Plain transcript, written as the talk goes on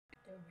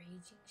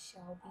raging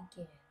shall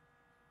begin.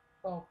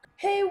 Oh.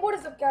 Hey, what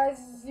is up, guys?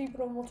 This is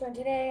Zebra, and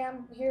today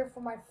I'm here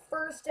for my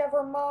first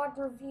ever mod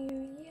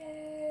review.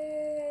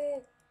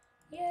 Yay!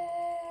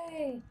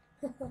 Yay!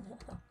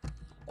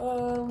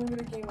 Let me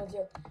get a game with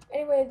you.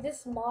 Anyway,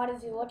 this mod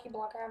is a lucky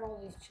block. I have all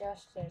these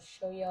chests to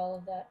show you all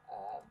of that.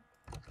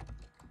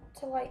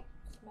 To like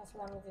mess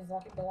around with these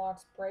lucky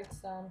blocks, break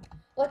some.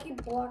 Lucky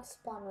blocks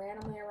spawn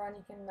randomly around.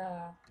 You can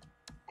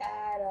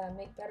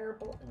make better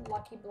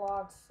lucky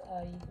blocks.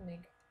 You can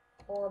make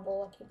horrible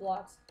lucky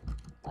blocks.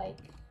 Like,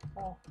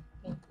 oh,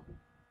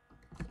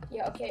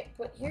 yeah, okay.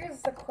 But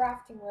here's the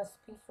crafting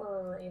recipe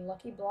for a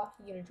lucky block.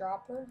 You get a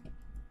dropper,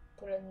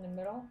 put it in the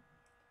middle,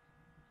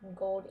 and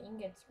gold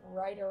ingots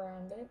right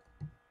around it.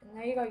 And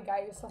there you go. You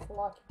got yourself a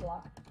lucky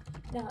block.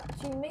 Now,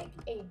 to make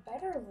a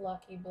better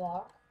lucky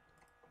block,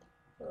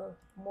 or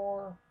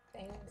more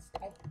things,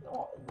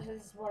 this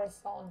is what I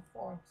saw on the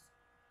forums.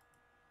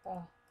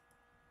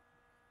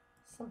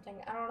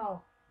 Something, I don't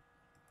know.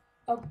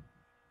 Let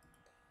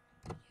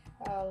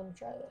me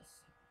try this.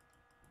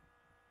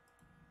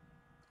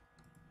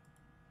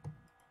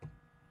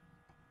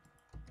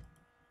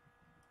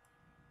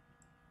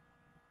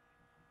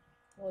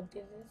 Will it do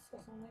this or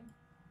something?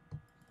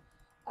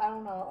 I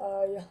don't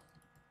know. Yeah.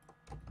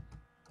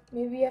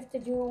 Maybe you have to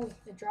do it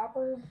with the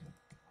dropper.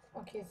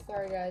 Okay,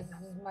 sorry guys,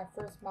 this is my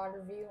first mod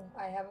review.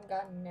 I haven't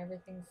gotten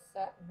everything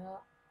set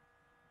up.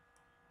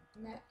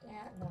 No.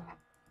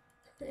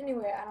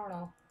 Anyway, I don't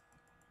know.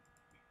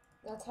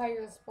 That's how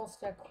you're supposed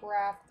to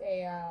craft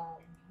a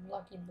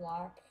lucky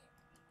block.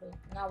 But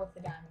not with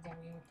the diamonds, I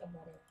mean with the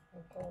butter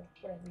or gold,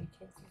 whatever you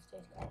kids these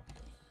days call it.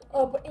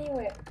 Oh, but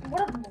anyway,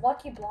 what a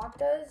lucky block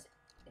does,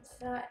 it's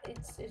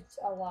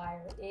a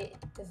liar. It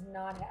does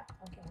not have,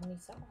 okay, let me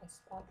set my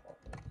spawn point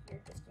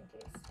here just in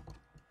case.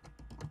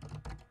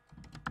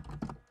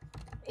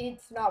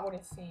 It's not what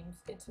it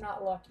seems. It's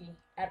not lucky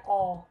at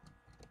all.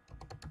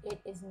 It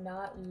is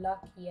not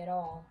lucky at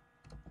all.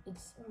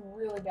 It's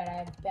really bad. I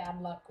have bad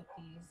luck with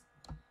these.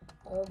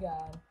 Oh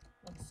god.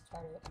 Let's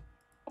start it.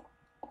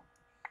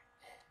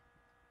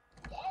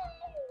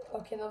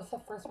 Okay, that was the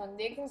first one.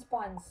 They can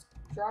spawn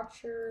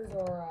structures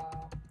or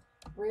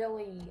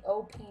really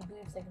OP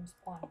boots. They can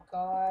spawn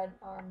god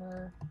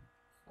armor.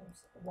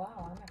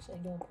 Wow, I'm actually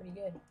doing pretty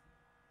good.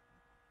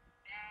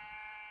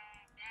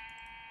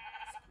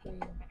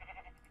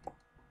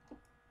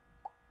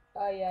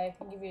 Oh yeah, I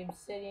can give you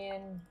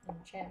obsidian,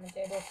 enchantment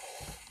table.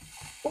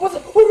 What was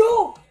it?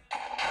 Oh no!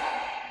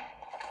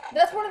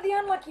 That's one of the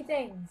unlucky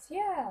things.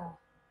 Yeah.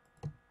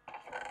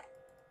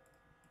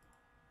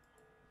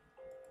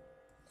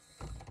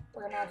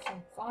 We're gonna have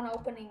some fun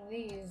opening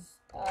these.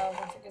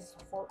 Once it gets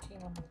to 14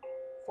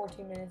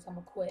 minutes, I'm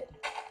gonna quit.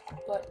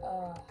 But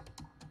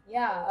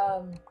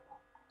yeah.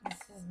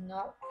 This is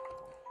not.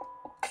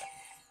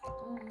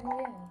 Oh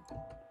yeah.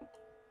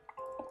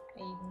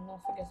 And you can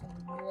also get some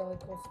really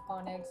cool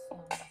spawn eggs.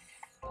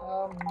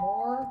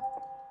 More.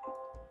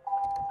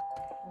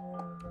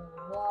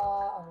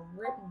 Blah, a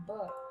written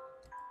book.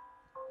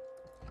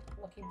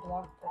 Lucky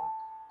block.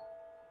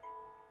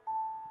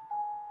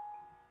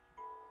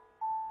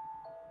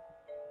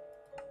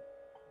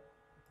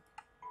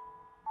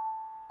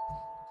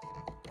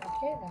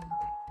 Okay then.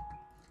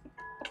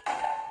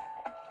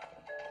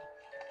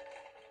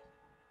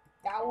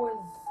 That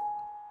was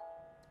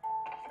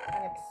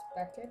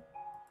unexpected.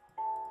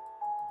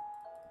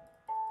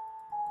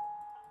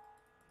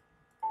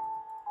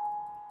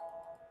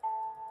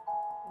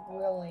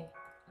 Really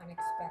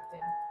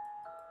unexpected.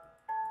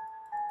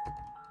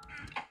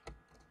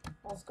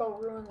 Let's go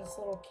ruin this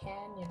little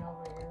canyon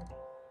over here.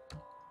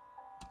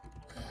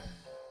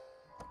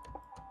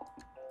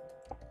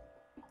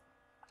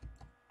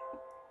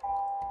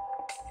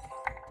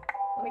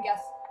 Let me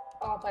guess.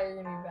 Oh, I thought you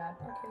were gonna be bad.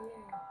 Okay,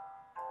 yeah.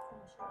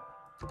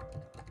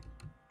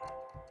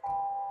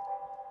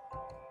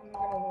 I'm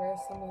gonna wear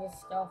some of this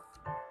stuff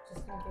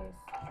just in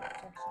case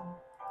protection.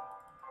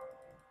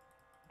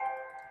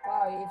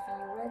 Wow, if you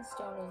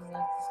redstone is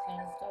like this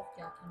kind of stuff,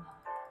 you can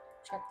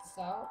check this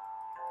out.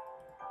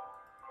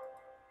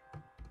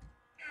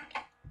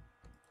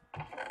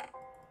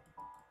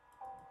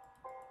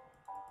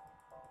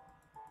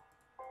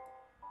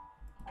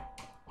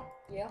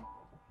 Yeah.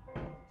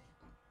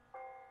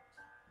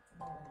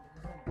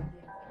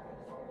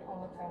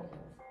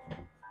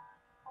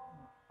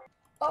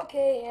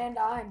 Okay, and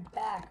I'm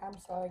back. I'm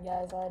sorry,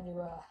 guys. I had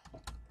to,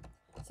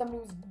 somebody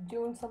was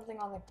doing something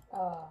on the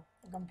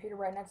computer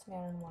right next to me.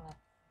 I didn't want to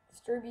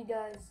disturb you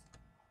guys.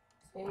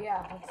 So,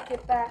 yeah, let's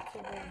get back to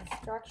the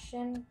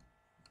destruction.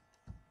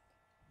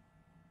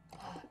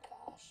 Oh,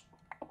 gosh.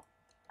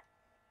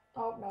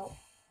 Oh, no.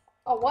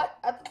 Oh, what?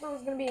 I thought there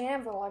was going to be an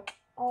anvil, like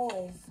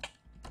always.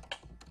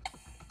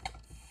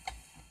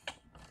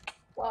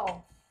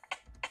 Well.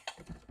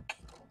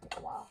 Take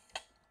a while.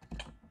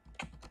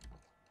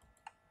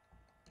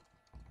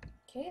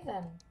 Okay,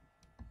 then.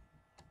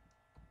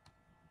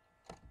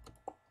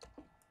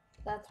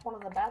 That's one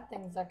of the bad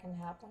things that can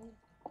happen.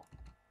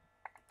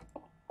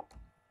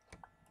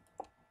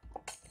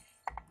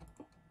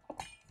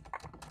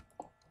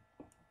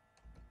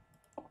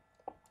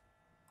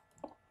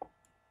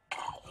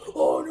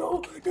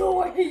 No,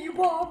 no, I hate you,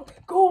 Bob.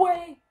 Go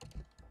away.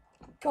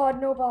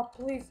 God, no, Bob,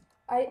 please.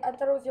 I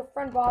thought it was your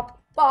friend, Bob.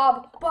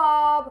 Bob.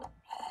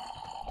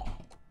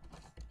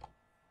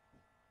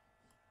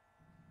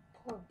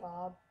 Poor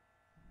Bob.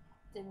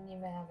 Didn't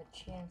even have a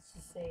chance to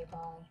say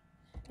bye.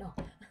 No.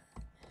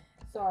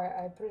 Sorry,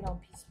 I put it on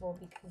peaceful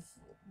because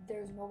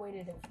there's no way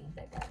to defeat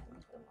that guy.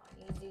 Put him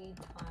on easy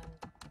time.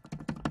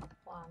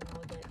 Well, I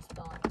know that it's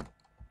done.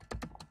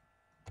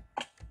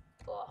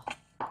 Ugh.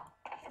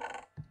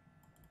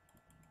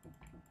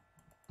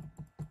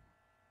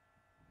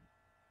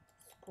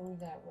 Screw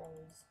that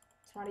rose.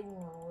 It's not even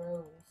a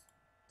rose.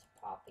 It's a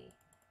poppy.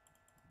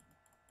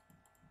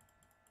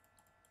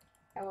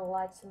 I will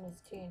light some of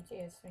this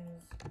TNT as soon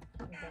as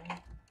I'm done.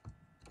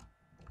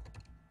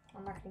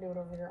 I'm not gonna do it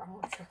over here. I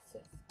don't trust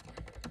this.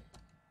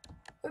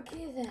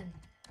 Okay then.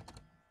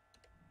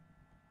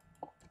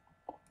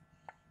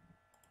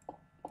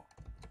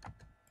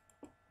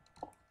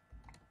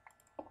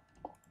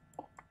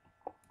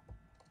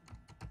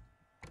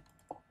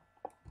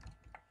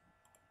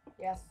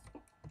 Yes.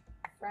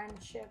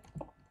 Friendship.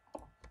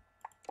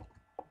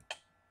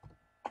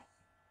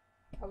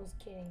 I was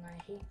kidding.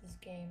 I hate this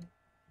game.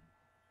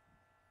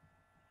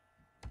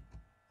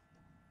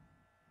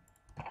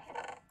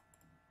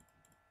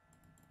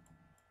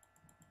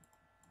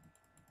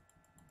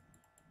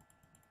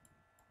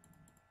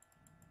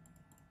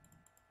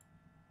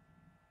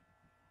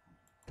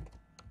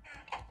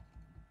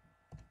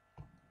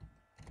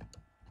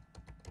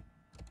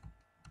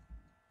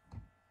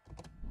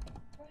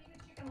 Go eat a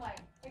chicken leg.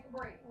 Take a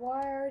break.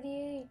 Why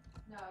already?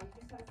 No, you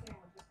just had a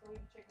sandwich. Just go eat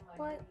a chicken leg.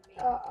 What? You eat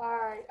meat.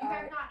 Alright. You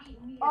have not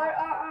eaten meat.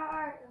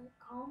 Alright.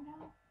 Calm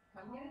down.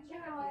 Come get a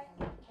chicken leg.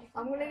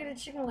 I'm gonna get a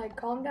chicken leg.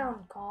 Calm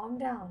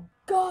down.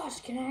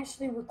 Gosh, can I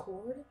actually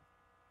record?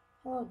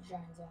 Hello,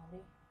 Giant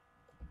Zombie.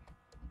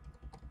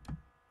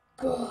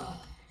 Gosh.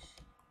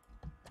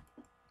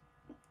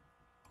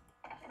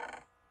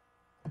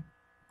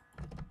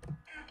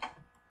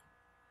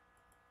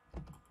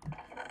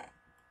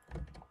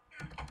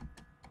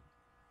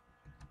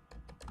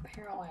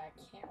 Apparently I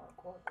can't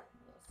record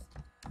this.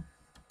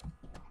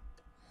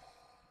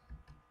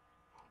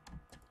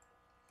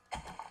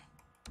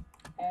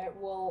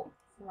 Well,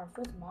 for my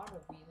first mod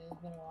review, there's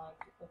been a lot of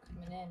people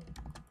coming in.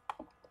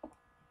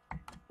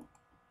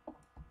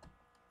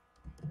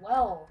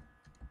 Well,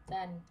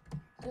 then,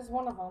 this is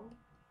one of them.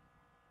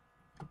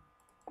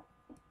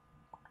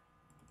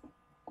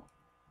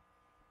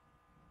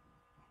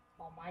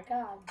 Oh my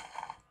god.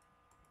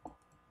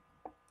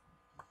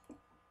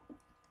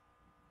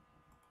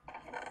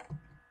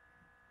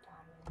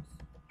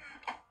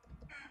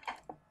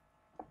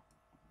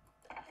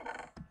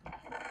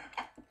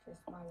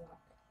 Just my luck.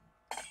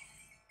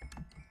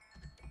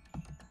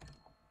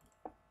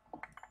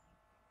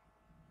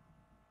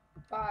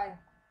 Bye.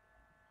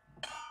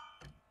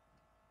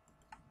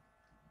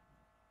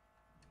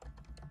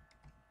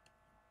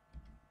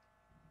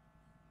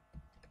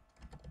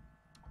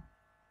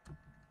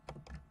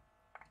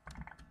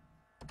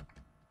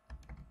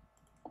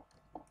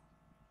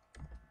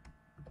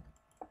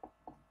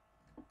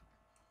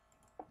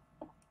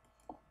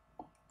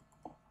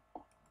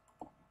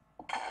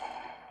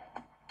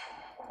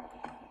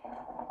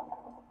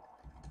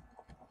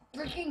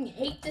 Freaking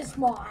hate this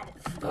mod.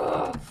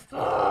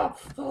 How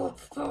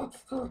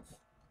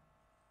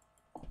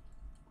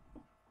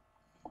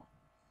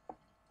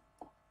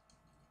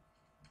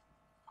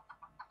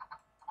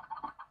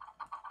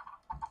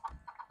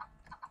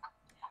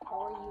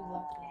are you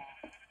lucky?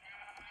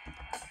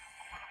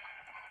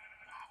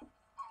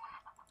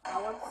 I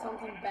want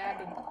something bad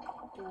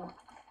to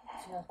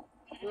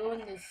ruin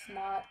this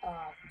mod.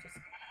 Just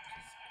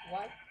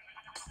what?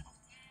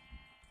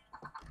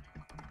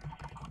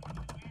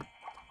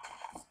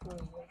 Screw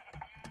you.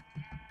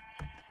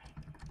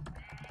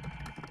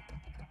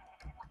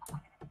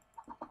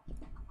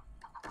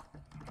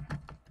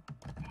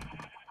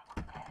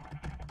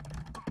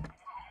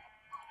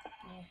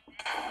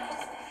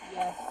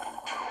 Yes.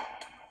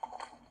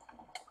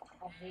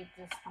 I hate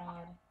this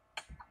mod.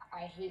 I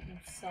hate you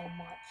so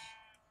much.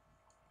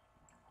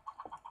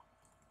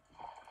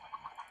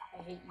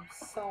 I hate you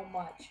so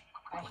much.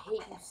 I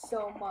hate you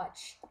so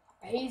much.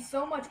 I hate you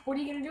so much. What are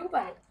you gonna do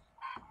about it?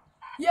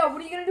 Yeah,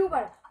 what are you gonna do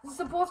about it? This is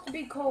supposed to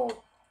be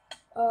called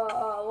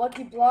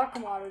Lucky Block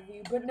mod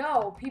review, but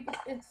no, people,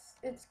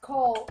 it's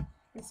called,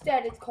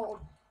 instead it's called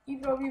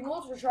EW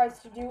Ultra tries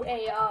to do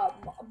a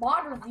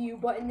mod review,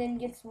 but and then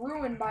gets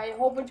ruined by a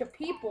whole bunch of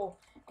people,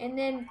 and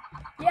then,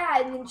 yeah,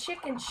 and then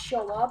chickens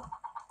show up.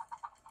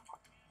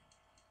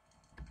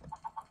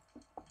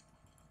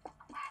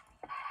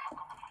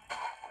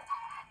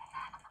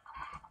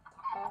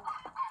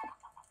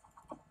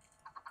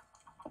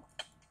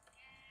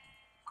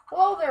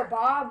 Hello there,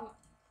 Bob.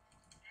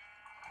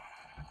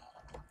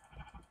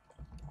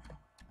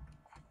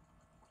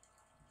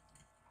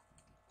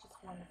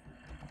 Just wonderful.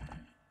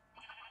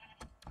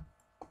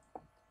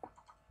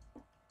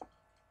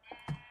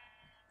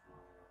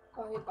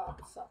 Oh, hey, Bob,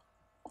 what's up?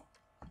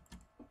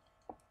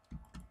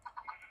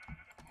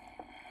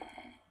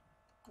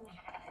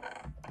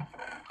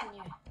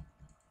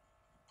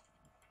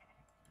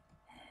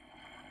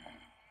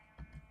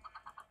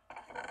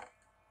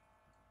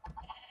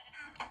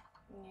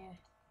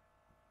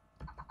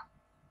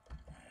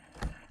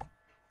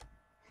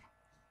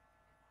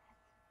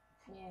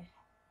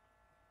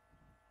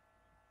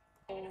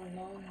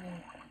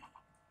 lonely.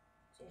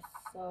 Just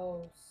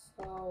so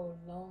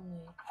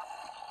lonely.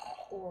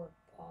 Poor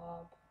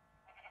Bob.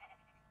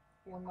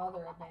 Your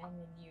mother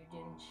abandoned you,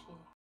 didn't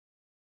she?